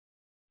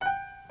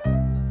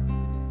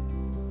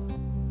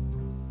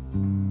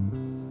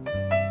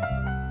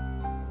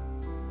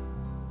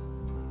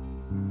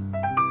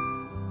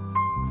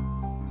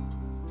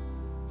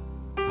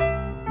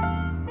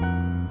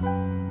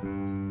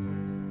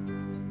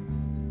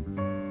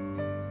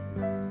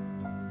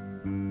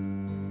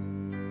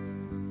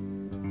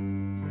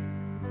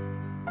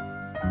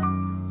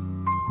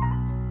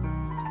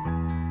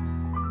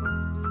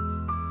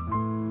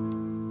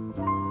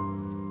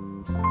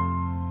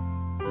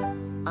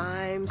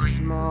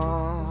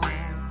small.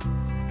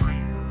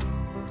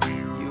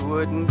 You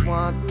wouldn't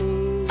want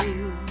me.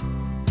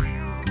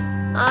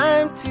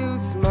 I'm too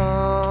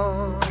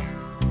small.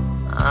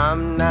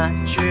 I'm not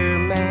your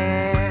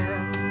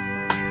man.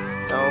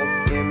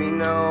 Don't give me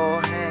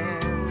no hand.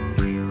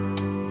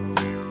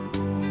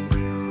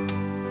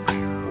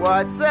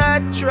 What's a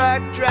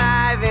truck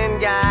driving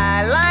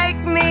guy like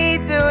me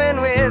doing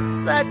with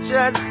such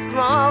a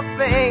small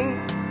thing?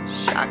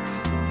 Shucks.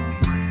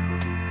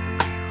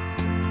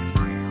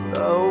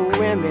 The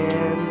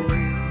women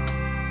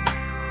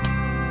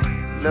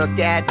look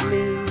at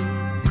me,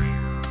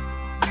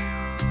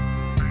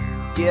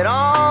 get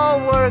all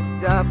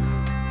worked up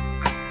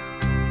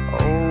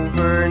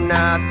over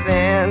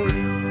nothing.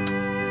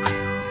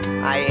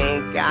 I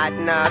ain't got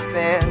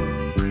nothing.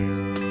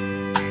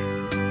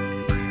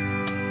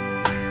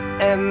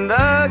 And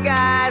the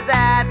guys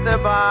at the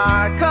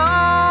bar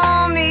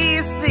call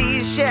me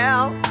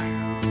seashell.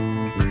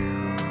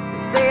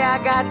 They say I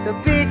got the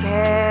big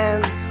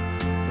hands,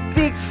 the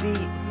big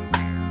feet.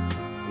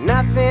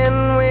 Nothing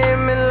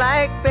women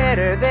like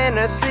better than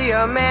to see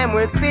a man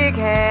with big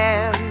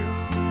hands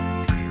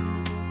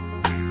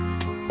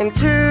and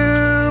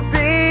two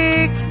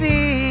big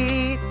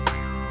feet.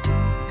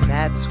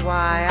 That's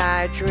why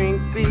I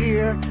drink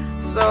beer,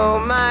 so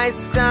my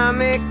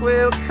stomach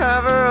will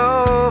cover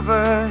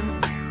over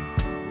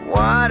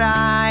what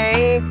I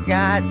ain't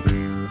got.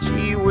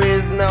 Gee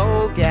whiz,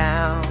 no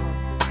gal,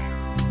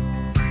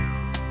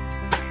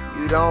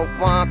 you don't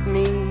want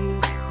me.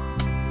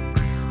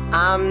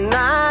 I'm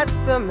not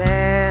the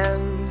man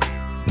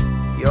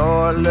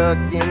you're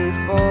looking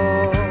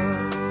for.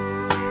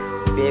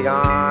 Big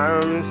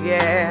arms,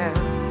 yeah,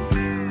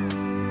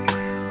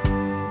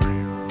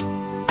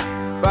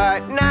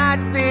 but not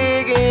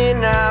big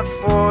enough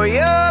for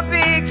your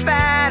big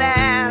fat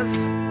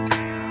ass.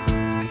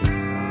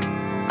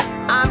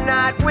 I'm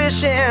not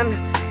wishing,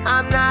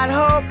 I'm not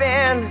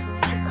hoping,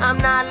 I'm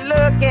not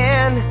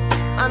looking.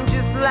 I'm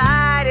just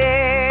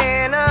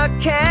lighting a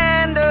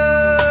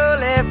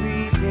candle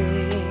every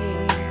day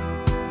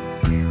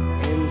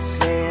and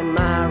saying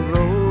my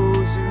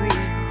rosary,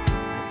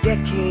 a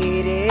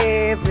decade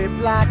every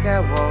block I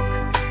walk,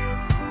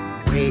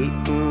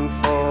 waiting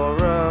for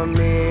a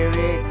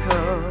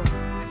miracle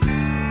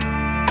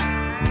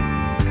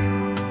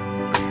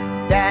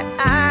that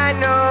I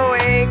know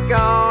ain't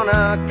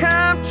gonna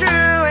come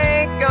true,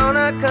 ain't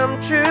gonna come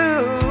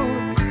true.